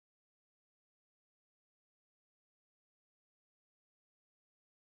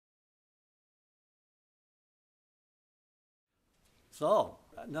So,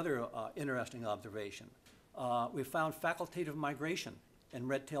 another interesting observation. We found facultative migration in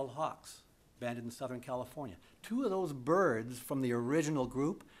red-tailed hawks banded in Southern California. Two of those birds from the original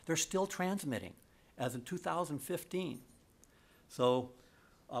group, they're still transmitting as in 2015. So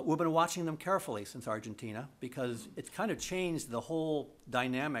we've been watching them carefully since Argentina because it's kind of changed the whole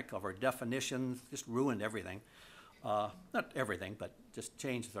dynamic of our definitions, just ruined everything. Not everything, but just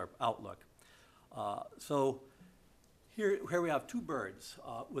changes our outlook. So here we have two birds.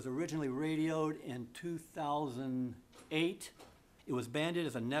 It was originally radioed in 2008. It was banded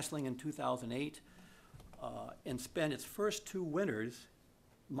as a nestling in 2008 and spent its first 2 winters,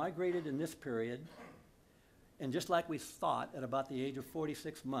 migrated in this period, and just like we thought, at about the age of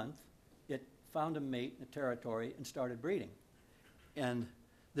 46 months, it found a mate in the territory and started breeding. And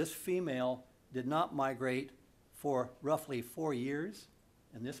this female did not migrate for roughly 4 years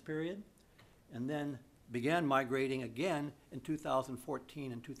in this period, and then began migrating again in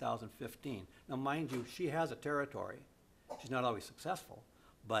 2014 and 2015. Now, mind you, she has a territory. She's not always successful,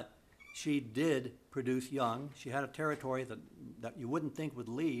 but she did produce young. She had a territory that you wouldn't think would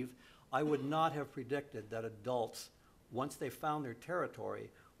leave. I would not have predicted that adults, once they found their territory,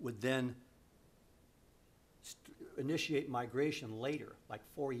 would then initiate migration later, like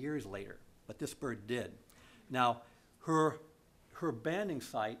 4 years later, but this bird did. Now, her banding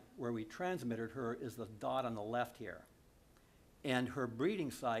site where we transmitted her is the dot on the left here, and her breeding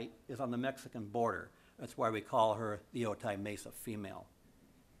site is on the Mexican border. That's why we call her the Otay Mesa female.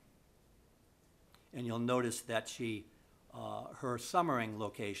 And you'll notice that her summering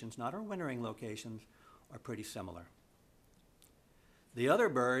locations, not her wintering locations, are pretty similar. The other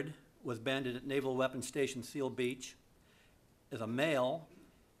bird was banded at Naval Weapons Station Seal Beach as a male,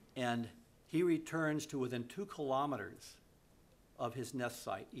 and he returns to within 2 kilometers of his nest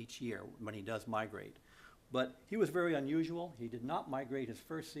site each year when he does migrate. But he was very unusual. He did not migrate his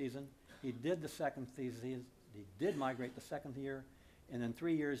first season. He did the second season. He did migrate the second year, and then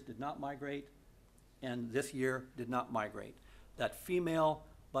 3 years did not migrate, and this year did not migrate. That female,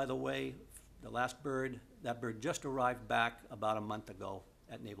 by the way, the last bird, that bird just arrived back about a month ago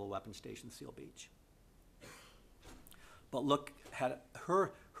at Naval Weapons Station Seal Beach. But look,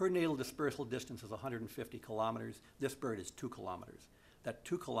 her natal dispersal distance is 150 kilometers. This bird is 2 kilometers. That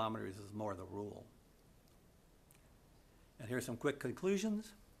 2 kilometers is more the rule. And here's some quick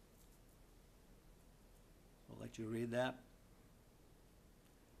conclusions. I'll let you read that.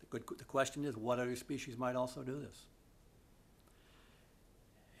 The question is, what other species might also do this?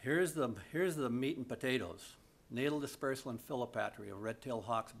 Here's the meat and potatoes. Natal dispersal and filipatry of red-tailed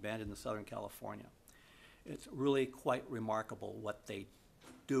hawks banded in Southern California. It's really quite remarkable what they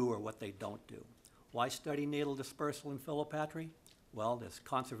do or what they don't do. Why study natal dispersal and filipatry? Well, there's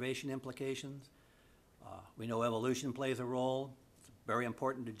conservation implications. We know evolution plays a role. It's very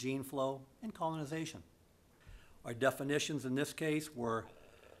important to gene flow and colonization. Our definitions in this case were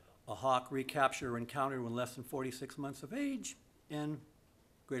a hawk recaptured or encountered when less than 46 months of age and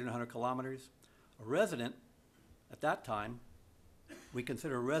greater than 100 kilometers. A resident, at that time, we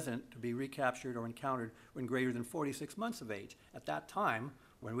consider a resident to be recaptured or encountered when greater than 46 months of age. At that time,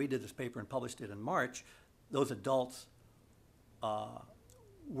 when we did this paper and published it in March, those adults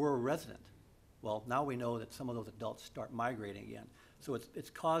were resident. Well, now we know that some of those adults start migrating again. So it's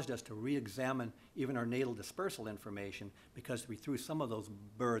caused us to re-examine even our natal dispersal information because we threw some of those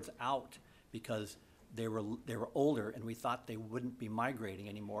birds out because they were older and we thought they wouldn't be migrating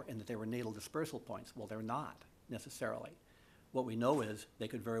anymore and that they were natal dispersal points. Well, they're not necessarily. What we know is they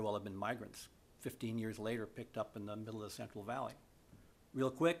could very well have been migrants 15 years later picked up in the middle of the Central Valley.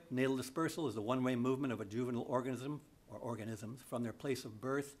 Real quick, natal dispersal is the one-way movement of a juvenile organism or organisms from their place of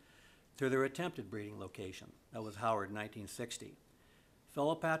birth to their attempted breeding location. That was Howard in 1960.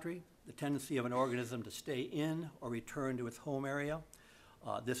 Filipatry, the tendency of an organism to stay in or return to its home area.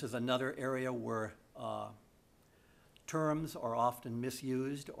 This is another area where terms are often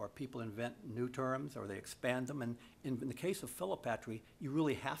misused or people invent new terms or they expand them. And in the case of filipatry, you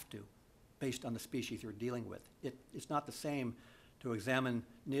really have to, based on the species you're dealing with. It's not the same to examine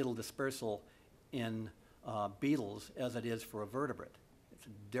natal dispersal in beetles as it is for a vertebrate. It's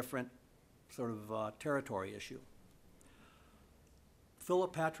a different sort of territory issue.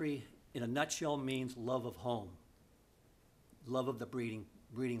 Filipatry, in a nutshell, means love of home, love of the breeding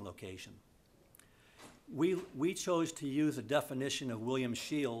location. We chose to use a definition of William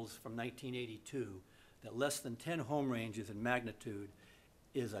Shields from 1982 that less than 10 home ranges in magnitude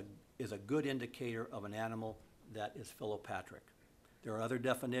is a good indicator of an animal that is philopatric. There are other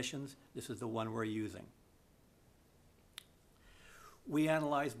definitions. This is the one we're using. We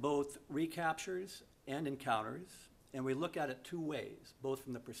analyzed both recaptures and encounters, And we look at it two ways, both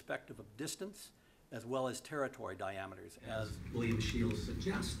from the perspective of distance as well as territory diameters, as William Shields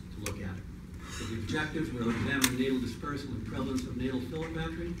suggests to look at it. So the objectives were to examine natal dispersal and prevalence of natal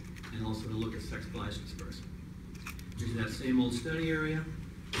philopatry, and also to look at sex bias dispersal. Here's that same old study area.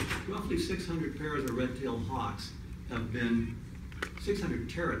 Roughly 600 pairs of red-tailed hawks have been, 600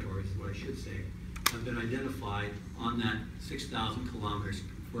 territories is what I should say, have been identified on that 6,000 kilometers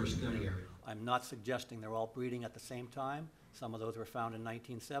for a study area. I'm not suggesting they're all breeding at the same time. Some of those were found in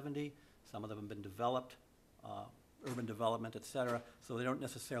 1970. Some of them have been developed, urban development, et cetera, so they don't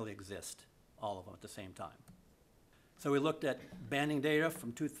necessarily exist, all of them at the same time. So we looked at banding data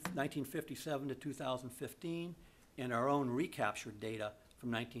from 1957 to 2015 and our own recaptured data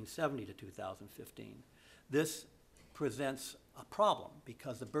from 1970 to 2015. This presents a problem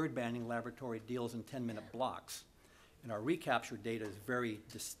because the bird banding laboratory deals in 10-minute blocks, and our recaptured data is very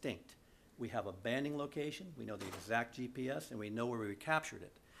distinct. We have a banding location, we know the exact GPS, and we know where we recaptured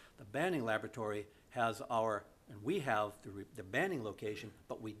it. The banding laboratory has our, and we have the banding location,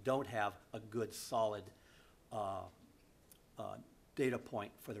 but we don't have a good solid data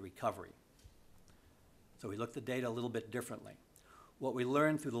point for the recovery. So we looked at the data a little bit differently. What we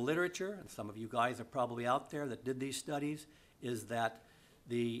learned through the literature, and some of you guys are probably out there that did these studies, is that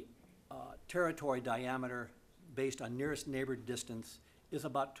the territory diameter based on nearest neighbor distance is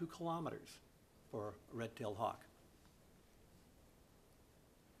about 2 kilometers for a red-tailed hawk.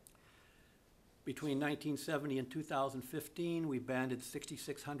 Between 1970 and 2015, we banded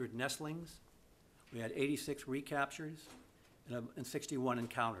 6,600 nestlings. We had 86 recaptures and 61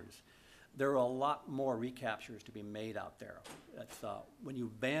 encounters. There are a lot more recaptures to be made out there. That's, when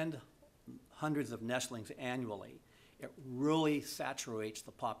you band hundreds of nestlings annually, it really saturates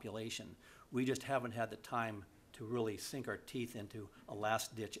the population. We just haven't had the time to really sink our teeth into a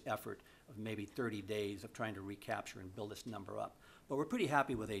last-ditch effort of maybe 30 days of trying to recapture and build this number up. But we're pretty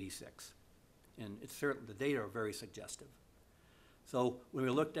happy with 86. And it's certain the data are very suggestive. So when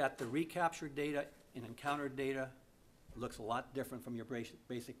we looked at the recaptured data and encountered data, it looks a lot different from your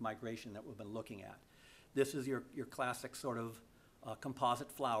basic migration that we've been looking at. This is your classic sort of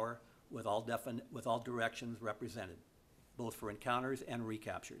composite flower with all directions represented, both for encounters and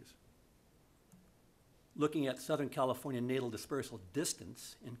recaptures. Looking at Southern California natal dispersal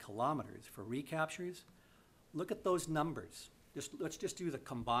distance in kilometers for recaptures, look at those numbers. Let's just do the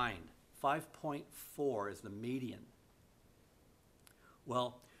combined. 5.4 is the median.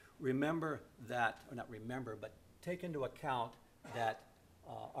 Well, remember that, or not remember, but take into account that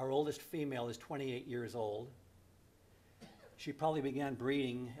our oldest female is 28 years old. She probably began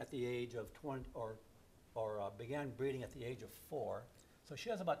breeding at the age of 20, or began breeding at the age of 4. So she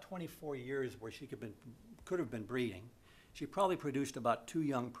has about 24 years where she could have been breeding. She probably produced about 2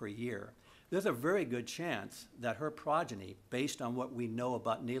 young per year. There's a very good chance that her progeny, based on what we know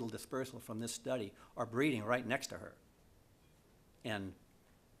about natal dispersal from this study, are breeding right next to her, and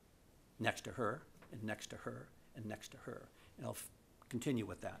next to her, and next to her, and next to her. And I'll continue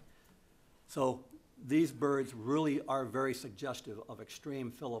with that. So these birds really are very suggestive of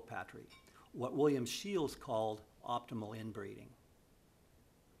extreme philopatry, what William Shields called optimal inbreeding.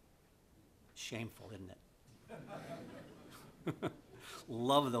 Shameful, isn't it?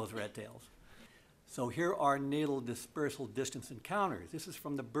 Love those red tails. So here are natal dispersal distance encounters. This is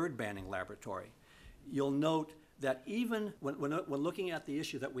from the bird banding laboratory. You'll note that even when looking at the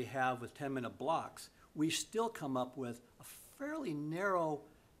issue that we have with 10-minute blocks, we still come up with a fairly narrow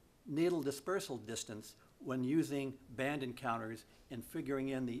natal dispersal distance when using band encounters and figuring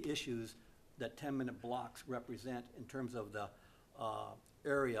in the issues that 10-minute blocks represent in terms of the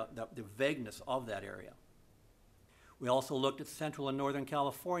area, the vagueness of that area. We also looked at Central and Northern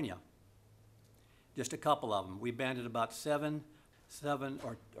California. Just a couple of them. We banded about seven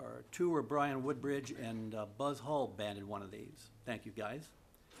or 2 were Brian Woodbridge, and Buzz Hull banded one of these. Thank you, guys.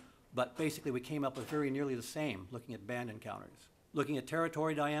 But basically, we came up with very nearly the same, looking at band encounters. Looking at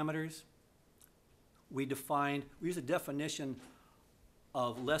territory diameters, we used a definition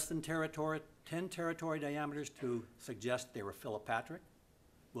of less than 10 territory diameters to suggest they were philopatric.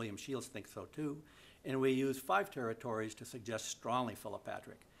 William Shields thinks so too. And we used 5 territories to suggest strongly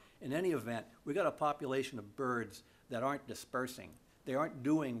philopatric. In any event, we got a population of birds that aren't dispersing. They aren't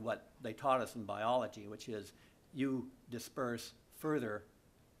doing what they taught us in biology, which is you disperse further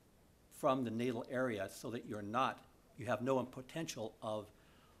from the natal area so that you have no potential of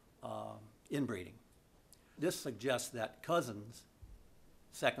inbreeding. This suggests that cousins,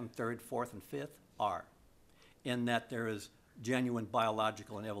 2nd, 3rd, 4th, and 5th, are, in that there is genuine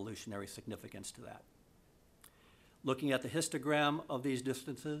biological and evolutionary significance to that. Looking at the histogram of these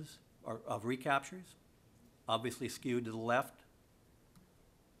distances, or of recaptures, obviously skewed to the left.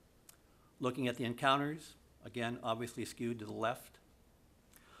 Looking at the encounters, again, obviously skewed to the left.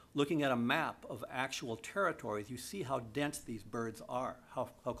 Looking at a map of actual territories, you see how dense these birds are,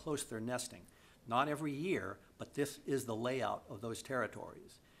 how close they're nesting. Not every year, but this is the layout of those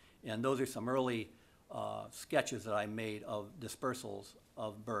territories. And those are some early sketches that I made of dispersals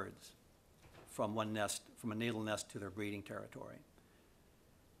of birds from one nest, from a natal nest to their breeding territory.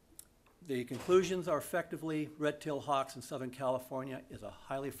 The conclusions are effectively red-tailed hawks in Southern California is a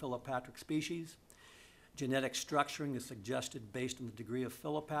highly philopatric species. Genetic structuring is suggested based on the degree of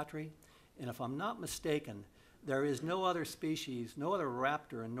philopatry. And if I'm not mistaken, there is no other species, no other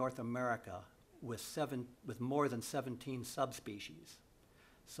raptor in North America with more than 17 subspecies.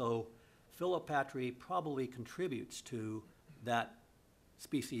 So philopatry probably contributes to that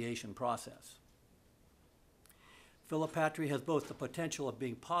speciation process. Philopatry has both the potential of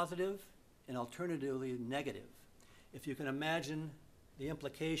being positive and alternatively negative. If you can imagine the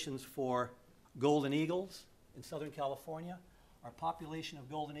implications for golden eagles in Southern California, our population of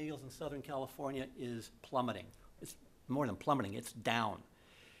golden eagles in Southern California is plummeting. It's more than plummeting, it's down.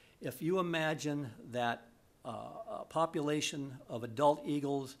 If you imagine that a population of adult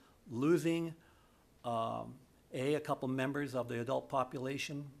eagles losing a couple members of the adult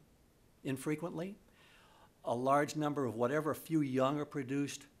population infrequently, a large number of whatever few young are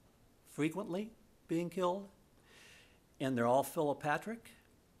produced frequently being killed, and they're all philopatric,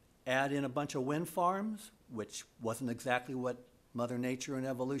 add in a bunch of wind farms, which wasn't exactly what Mother Nature and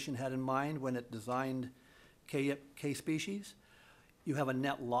evolution had in mind when it designed K species, you have a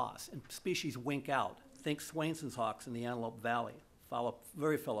net loss, and species wink out. Think Swainson's hawks in the Antelope Valley,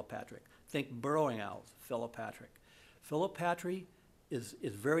 very philopatric. Think burrowing owls, philopatric. Philopatry is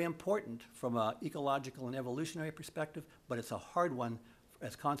very important from an ecological and evolutionary perspective, but it's a hard one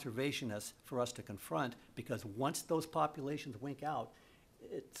as conservationists for us to confront, because once those populations wink out,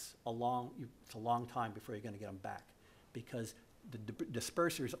 it's a long time before you're going to get them back, because the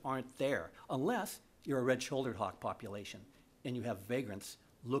dispersers aren't there, unless you're a red-shouldered hawk population and you have vagrants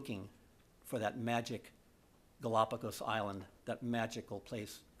looking for that magic Galapagos island, that magical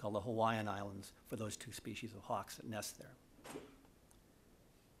place called the Hawaiian Islands for those two species of hawks that nest there.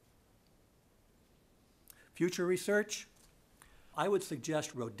 Future research, I would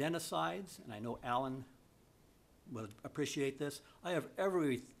suggest rodenticides, and I know Alan would appreciate this. I have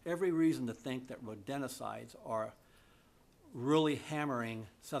every reason to think that rodenticides are really hammering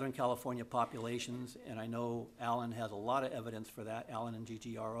Southern California populations, and I know Alan has a lot of evidence for that, Alan and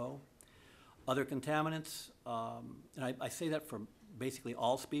GGRO. Other contaminants, and I say that for basically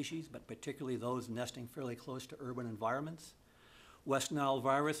all species, but particularly those nesting fairly close to urban environments. West Nile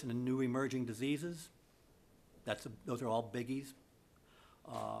virus and new emerging diseases, those are all biggies.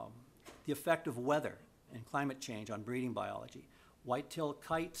 The effect of weather and climate change on breeding biology. White-tailed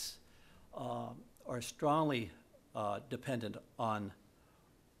kites are strongly dependent on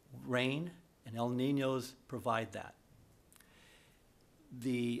rain, and El Niños provide that.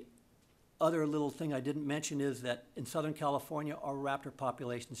 The other little thing I didn't mention is that in Southern California, our raptor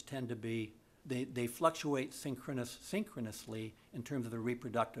populations tend to be, they fluctuate synchronously in terms of the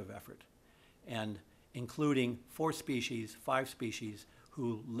reproductive effort, and including 5 species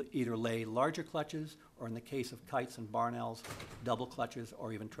who either lay larger clutches, or in the case of kites and barn owls, double clutches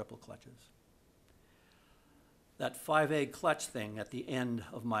or even triple clutches. That 5-egg clutch thing at the end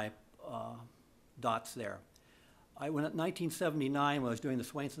of my dots there. When at 1979, when I was doing the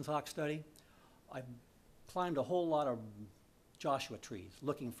Swainson's hawk study, I climbed a whole lot of Joshua trees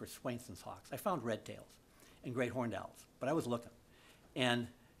looking for Swainson's hawks. I found red tails and great horned owls, but I was looking. And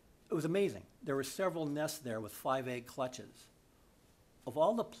it was amazing. There were several nests there with 5-egg clutches. Of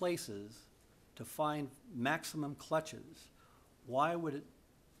all the places to find maximum clutches, why would it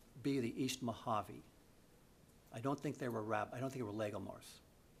be the East Mojave? I don't think they were Legomorphs.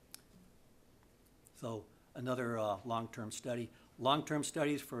 So another long-term study. Long-term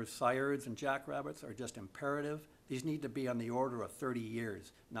studies for Sierds and jackrabbits are just imperative. These need to be on the order of 30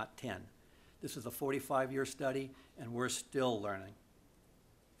 years, not 10. This is a 45-year study, and we're still learning.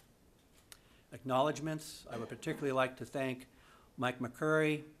 Acknowledgements, I would particularly like to thank Mike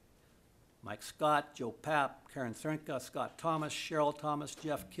McCurry, Mike Scott, Joe Papp, Karen Cernka, Scott Thomas, Cheryl Thomas,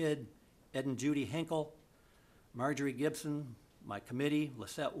 Jeff Kidd, Ed and Judy Hinkle, Marjorie Gibson, my committee,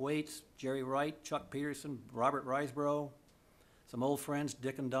 Lisette Waits, Jerry Wright, Chuck Peterson, Robert Riseborough, some old friends,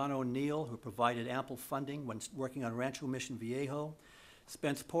 Dick and Don O'Neill, who provided ample funding when working on Rancho Mission Viejo.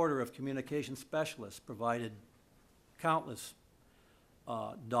 Spence Porter of Communication Specialists provided countless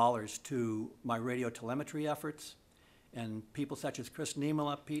dollars to my radio telemetry efforts. And people such as Chris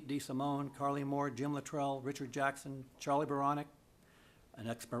Niemela, Pete DeSimone, Carly Moore, Jim Luttrell, Richard Jackson, Charlie Baronic,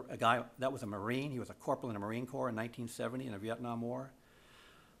 a guy that was a Marine. He was a corporal in the Marine Corps in 1970 in the Vietnam War.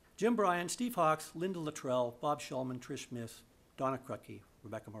 Jim Bryan, Steve Hawks, Linda Luttrell, Bob Shulman, Trish Smith, Donna Krutke,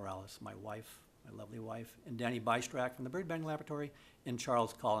 Rebecca Morales, my wife, my lovely wife, and Danny Bystrak from the Bird Banding Laboratory, and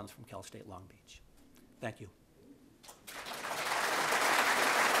Charles Collins from Cal State Long Beach. Thank you.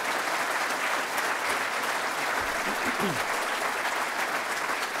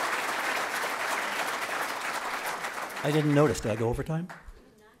 I didn't notice. Did I go overtime?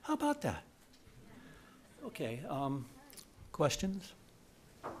 How about that? Okay. Questions?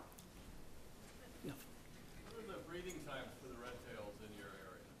 Yeah. What are the breeding times for the red tails in your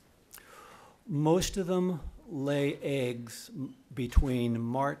area? Most of them lay eggs between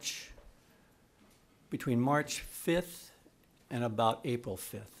March 5th and about April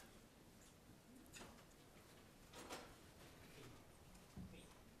 5th.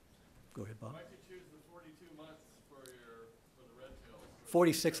 Go ahead, Bob. Why did you choose the 42 months for the red tails?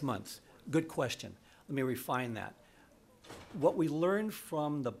 46 months. Good question. Let me refine that. What we learned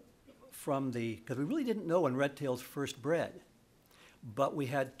from the, because we really didn't know when red tails first bred, but we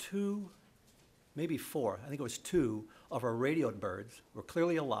had two, maybe four, I think it was two of our radioed birds were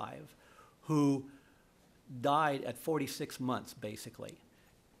clearly alive who died at 46 months, basically.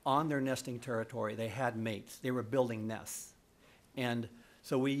 On their nesting territory, they had mates. They were building nests. And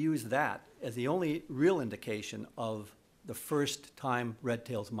so we used that as the only real indication of the first time red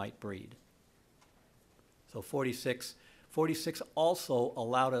tails might breed. So 46 also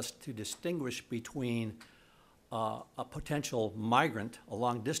allowed us to distinguish between a potential migrant, a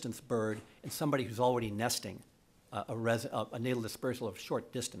long-distance bird, and somebody who's already nesting, a natal dispersal of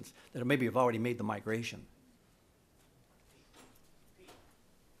short distance, that maybe have already made the migration.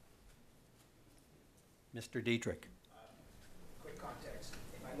 Mr. Dietrich. Quick context.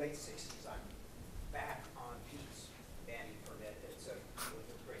 In my late 60s, I'm back on Pete's banding permit. It's a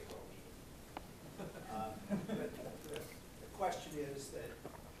great little meeting. But the question is that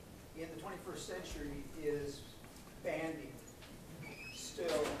in the 21st century, is banding still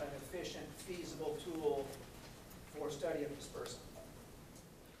an efficient, feasible tool for study of dispersal?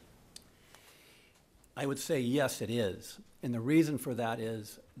 I would say yes, it is. And the reason for that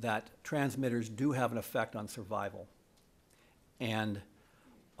is that transmitters do have an effect on survival. And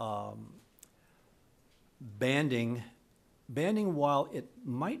banding, while it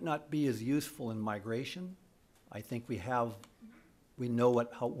might not be as useful in migration, I think we know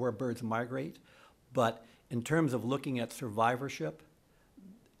where birds migrate, but in terms of looking at survivorship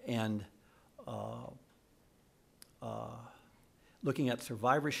and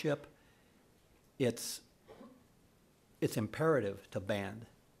it's imperative to band.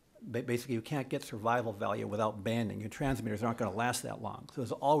 Basically, you can't get survival value without banding. Your transmitters aren't going to last that long, so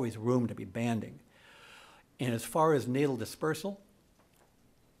there's always room to be banding. And as far as natal dispersal,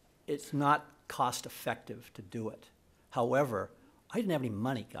 it's not cost effective to do it. However, I didn't have any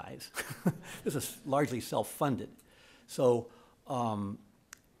money, guys. This is largely self-funded. So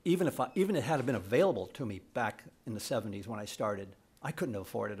even if it had been available to me back in the 70s when I started, I couldn't have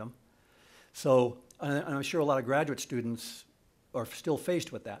afforded them. So, and I'm sure a lot of graduate students are still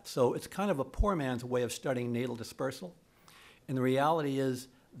faced with that. So it's kind of a poor man's way of studying natal dispersal. And the reality is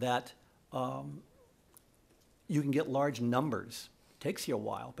that you can get large numbers. It takes you a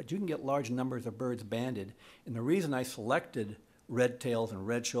while, but you can get large numbers of birds banded. And the reason I selected red tails and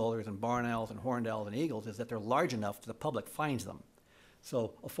red shoulders and barn owls and horned owls and eagles is that they're large enough that the public finds them.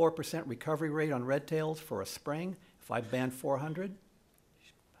 So a 4% recovery rate on red tails for a spring, if I band 400,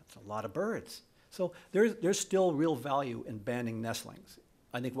 that's a lot of birds. So there's still real value in banding nestlings.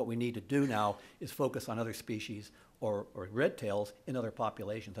 I think what we need to do now is focus on other species or red tails in other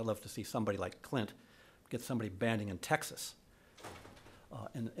populations. I'd love to see somebody like Clint get somebody banding in Texas,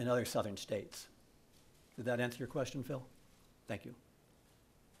 in other southern states. Did that answer your question, Phil? Thank you.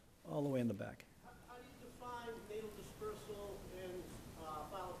 All the way in the back. How do you define natal dispersal in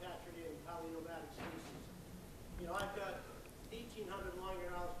phyllopatrony and polynomadic species? You know, I've got 1,800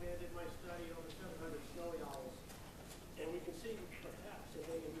 long-eared owls banded in my study, over 700 snowy owls, and we can see perhaps that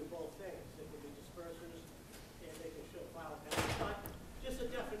they can do both things. They can be dispersers and they can show phyllopatrony. But just a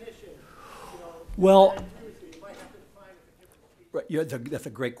definition, you know, well, you might have to define it for different species. Right, yeah,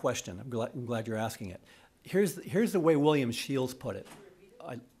 that's a great question. I'm glad you're asking it. Here's the way William Shields put it.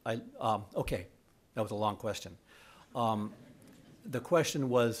 Okay, that was a long question. The question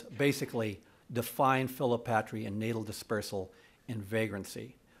was basically define phylopatry and natal dispersal and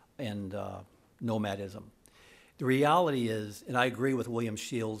vagrancy and nomadism. The reality is, and I agree with William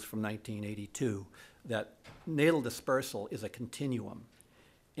Shields from 1982, that natal dispersal is a continuum.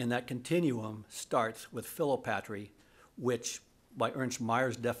 And that continuum starts with philopatry, which by Ernst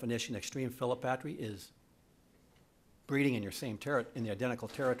Mayer's definition, extreme philopatry is breeding in your same in the identical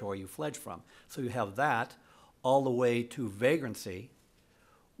territory you fledged from. So you have that all the way to vagrancy,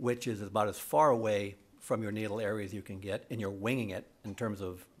 which is about as far away from your natal area as you can get, and you're winging it in terms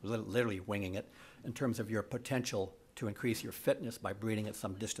of, literally winging it, in terms of your potential to increase your fitness by breeding at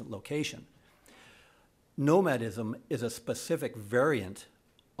some distant location. Nomadism is a specific variant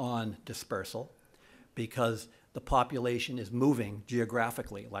on dispersal because the population is moving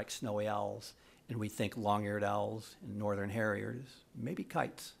geographically, like snowy owls, and we think long-eared owls and northern harriers, maybe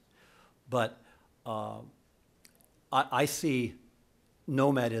kites. But I see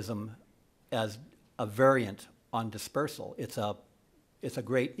nomadism as a variant on dispersal. It's a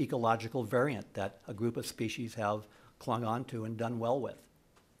great ecological variant that a group of species have clung on to and done well with,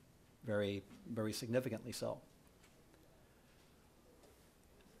 very, very significantly so.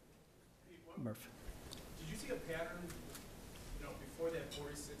 Murph. Did you see a pattern, before that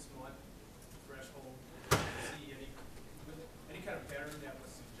 46-month threshold? Did you see any kind of pattern that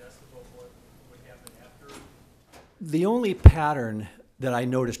was suggestive of what would happen after? The only pattern that I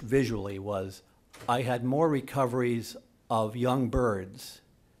noticed visually was I had more recoveries of young birds,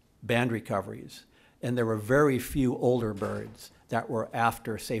 band recoveries, and there were very few older birds that were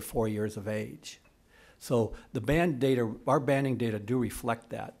after, say, 4 years of age. So the band data, our banding data do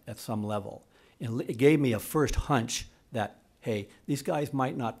reflect that at some level. And it gave me a first hunch that, hey, these guys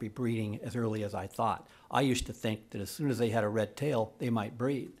might not be breeding as early as I thought. I used to think that as soon as they had a red tail, they might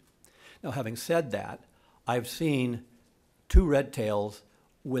breed. Now, having said that, I've seen 2 red tails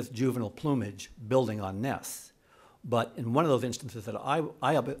with juvenile plumage building on nests. But in one of those instances that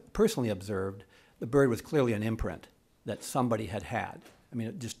I personally observed, the bird was clearly an imprint that somebody had had. I mean,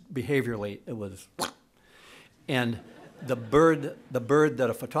 it just behaviorally, it was. And the bird that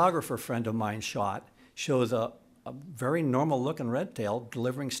a photographer friend of mine shot shows a very normal looking red tail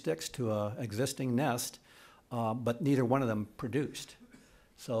delivering sticks to an existing nest, but neither one of them produced.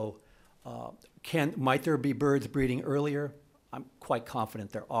 So might there be birds breeding earlier? I'm quite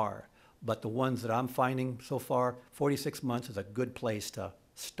confident there are. But the ones that I'm finding so far, 46 months is a good place to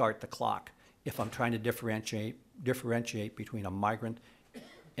start the clock if I'm trying to differentiate between a migrant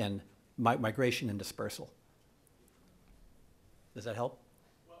and migration and dispersal. Does that help?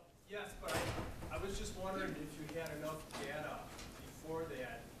 Well, yes, but I was just wondering if you had enough data before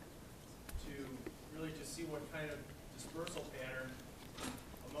that to really just see what kind of dispersal pattern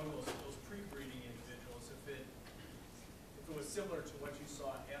among those pre-breeding individuals, if it was similar to what you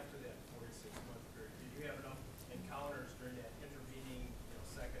saw after that 46-month period. Did you have enough encounters during that intervening,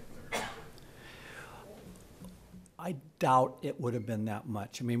 second, third year? I doubt it would have been that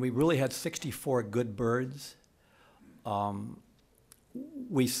much. I mean, we really had 64 good birds.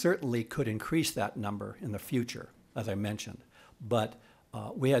 We certainly could increase that number in the future, as I mentioned. But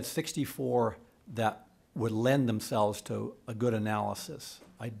we had 64 that would lend themselves to a good analysis.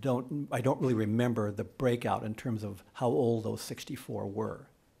 I don't really remember the breakout in terms of how old those 64 were.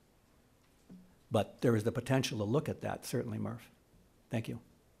 But there is the potential to look at that, certainly, Murph. Thank you.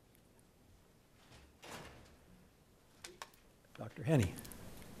 Dr. Henney.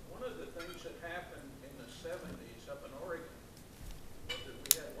 One of the things that happened in the 70s up in Oregon was that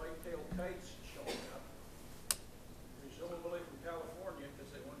we had white-tailed kites showing up, presumably from California because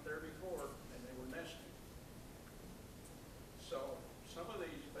they weren't there before and they were nesting. So some of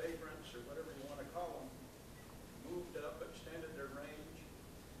these vagrants, or whatever you want to call them, moved up, extended their range,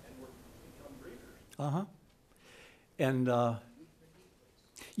 and were become breeders. Uh-huh. And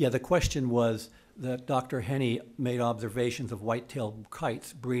yeah, the question was that Dr. Henney made observations of white-tailed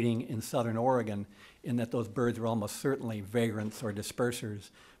kites breeding in southern Oregon, in that those birds were almost certainly vagrants or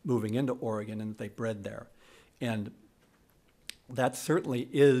dispersers moving into Oregon, and that they bred there. And that certainly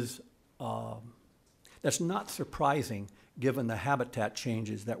is, that's not surprising given the habitat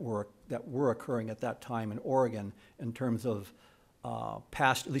changes that were occurring at that time in Oregon in terms of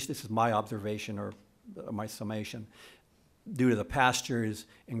at least this is my observation or my summation, due to the pastures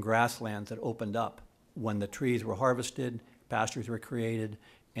and grasslands that opened up when the trees were harvested, pastures were created,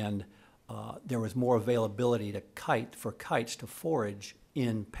 and there was more availability for kites to forage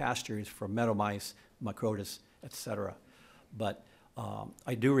in pastures for meadow mice, macrotus, etc. But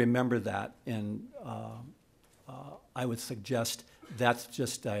I do remember that, and I would suggest that's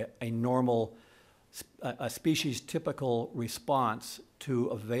just a normal, a species-typical response to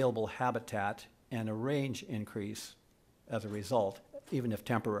available habitat and a range increase as a result, even if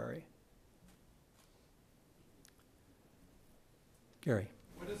temporary. Gary.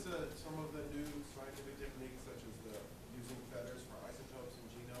 What is some of the new scientific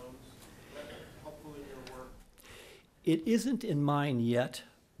It isn't in mine yet,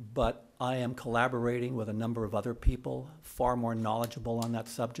 but I am collaborating with a number of other people far more knowledgeable on that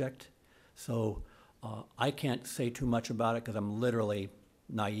subject. So I can't say too much about it because I'm literally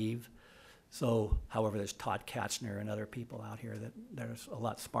naive. So, however, there's Todd Katzner and other people out here that are a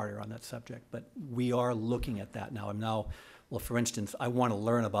lot smarter on that subject. But we are looking at that now. Well, for instance, I want to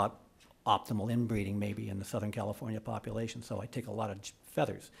learn about optimal inbreeding maybe in the Southern California population. So I take a lot of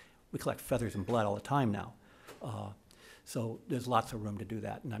feathers. We collect feathers and blood all the time now. So there's lots of room to do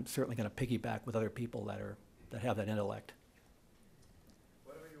that. And I'm certainly going to piggyback with other people that have that intellect.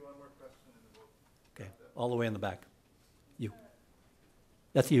 Whatever you want, more question in the book. Okay, all the way in the back. You.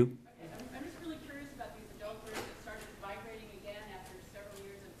 That's you. Okay, I'm just really curious about these adult birds that started migrating again after several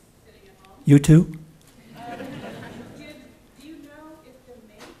years of sitting at home. You too? Do you know if the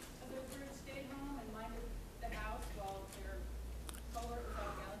mate of those birds stayed home and minded the house while their cohort was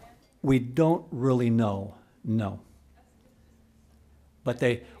out gallivanting? We don't really know, no. But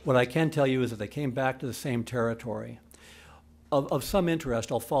what I can tell you is that they came back to the same territory. Of some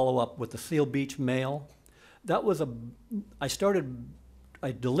interest, I'll follow up with the Seal Beach male. That was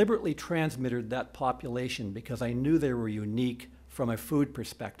I deliberately transmitted that population because I knew they were unique from a food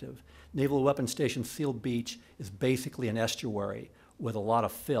perspective. Naval Weapons Station Seal Beach is basically an estuary with a lot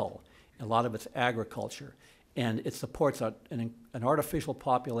of fill. A lot of it's agriculture. And it supports an artificial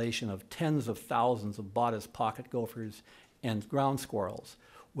population of tens of thousands of Bottas pocket gophers and ground squirrels.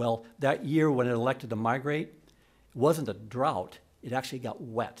 Well, that year when it elected to migrate, it wasn't a drought, it actually got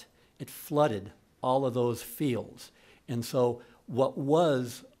wet. It flooded all of those fields. And so what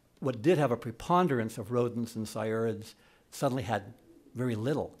did have a preponderance of rodents and sciurids suddenly had very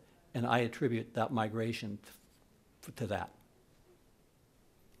little. And I attribute that migration to that.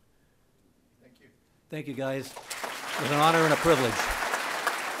 Thank you. Thank you, guys. It was an honor and a privilege.